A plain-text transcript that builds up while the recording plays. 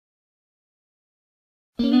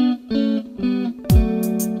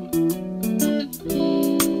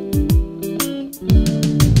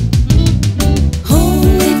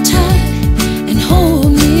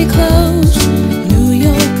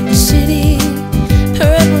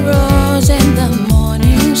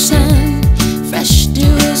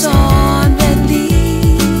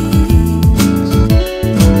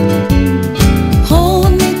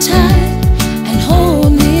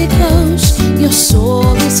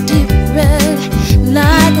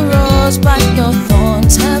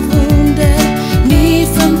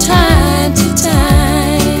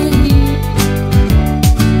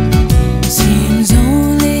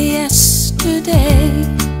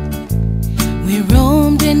We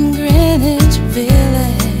roamed in Greenwich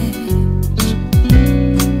Village,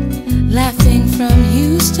 laughing from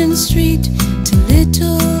Houston Street to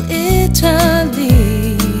Little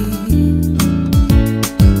Italy.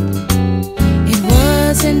 It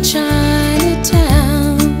was in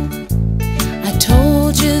Chinatown I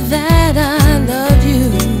told you that I love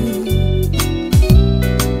you.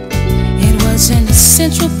 It was in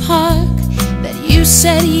Central Park that you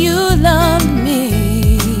said you loved me.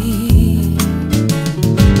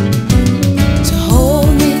 So hold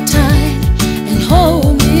me tight and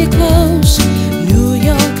hold me close. New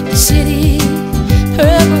York City,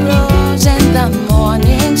 purple rose and the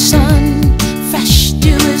morning sun, fresh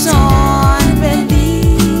dew is on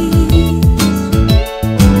release.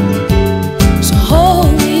 So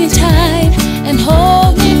hold me tight and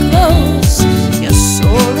hold me close. Your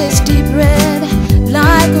soul is deep red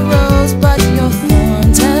like a rose, but your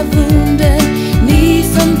thorns have wounded me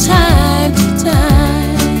from time to time.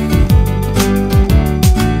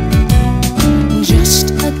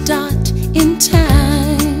 Just a dot in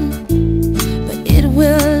time, but it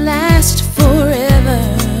will last forever,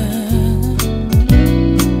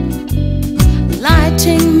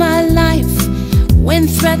 lighting my life when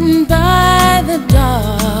threatened by the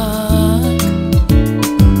dark.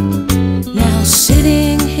 Now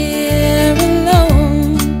sitting here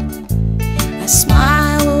alone, I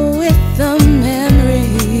smile with the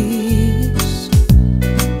memories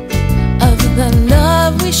of the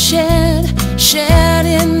love we shared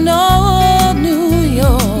in old New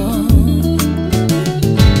York.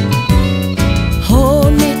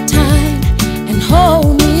 Hold me tight and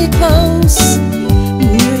hold me close.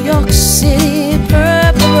 New York City,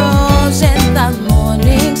 purple rose and the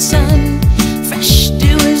morning sun, fresh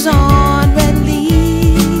dew is on release.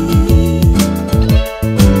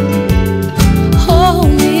 Hold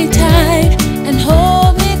me tight and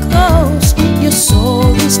hold me close. Your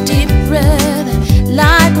soul is deep red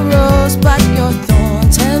like a rose, but your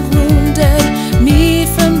thorns have wounded me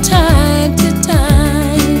from time to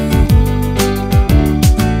time.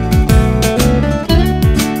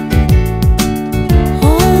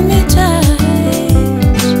 Hold me tight.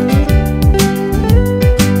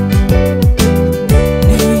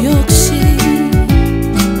 New York City.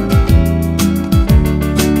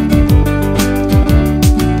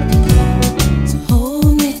 So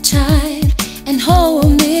hold me tight and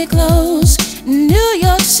hold me close. New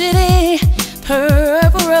York City,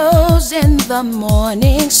 purple rose in the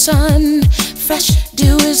morning sun, fresh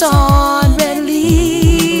dew is on